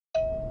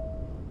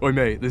Oi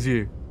mate, there's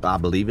you. I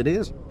believe it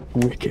is.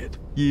 Wicked.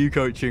 You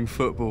coaching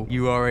football.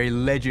 You are a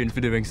legend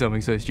for doing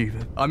something so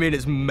stupid. I mean,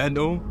 it's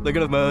mental. They're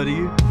gonna murder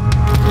you.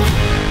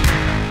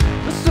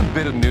 This is a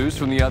bit of news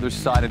from the other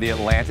side of the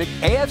Atlantic.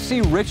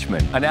 AFC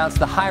Richmond announced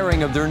the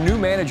hiring of their new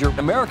manager,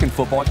 American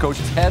football coach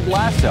Ted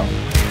Lasso.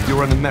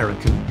 You're an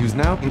American who's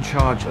now in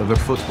charge of a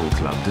football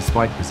club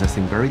despite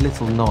possessing very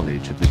little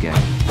knowledge of the game.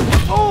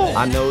 Oh!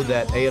 I know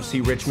that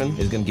AFC Richmond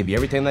is going to give you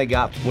everything they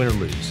got, win or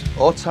lose.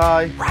 Or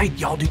tie. Right,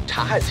 y'all do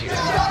ties here.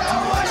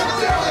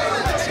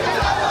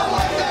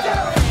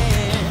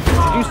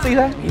 Did you see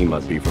that? He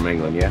must be from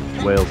England, yeah?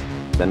 Wales.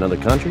 Is that another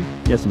country?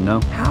 Yes and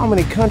no. How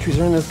many countries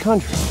are in this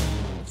country?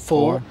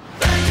 4.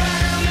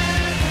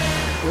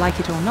 Like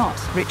it or not,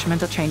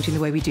 Richmond are changing the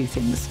way we do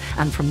things.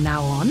 And from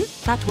now on,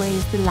 that way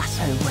is the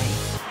Lasso way.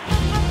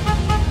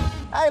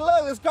 Hey,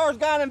 look, this car's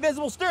got an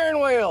invisible steering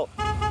wheel.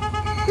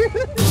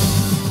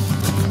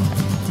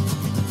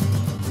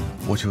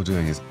 What you're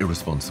doing is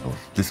irresponsible.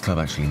 This club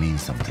actually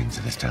means something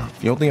to this town.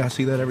 You don't think I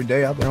see that every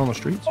day out there on the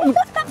streets?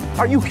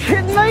 Are you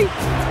kidding me?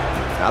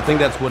 I think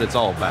that's what it's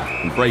all about,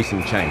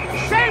 embracing change.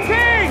 Same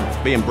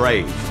team! Being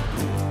brave.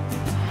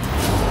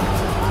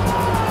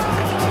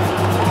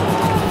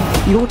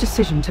 Your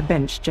decision to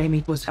bench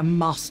Jamie was a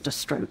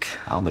masterstroke.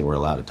 I don't think we're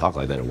allowed to talk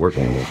like that at work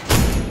anymore.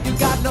 You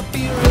got no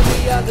fear of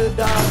the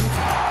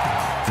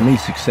underdog. For me,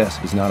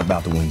 success is not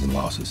about the wins and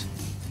losses.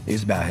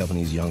 It's about helping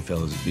these young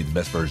fellas be the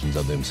best versions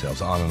of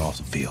themselves on and off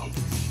the field.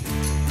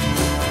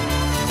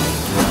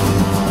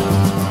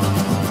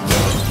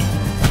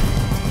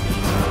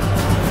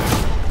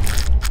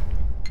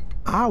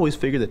 I always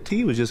figured that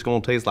tea was just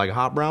going to taste like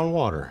hot brown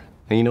water.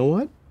 And you know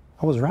what?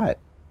 I was right.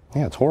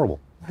 Yeah, it's horrible.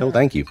 No,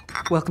 thank you.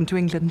 Welcome to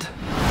England.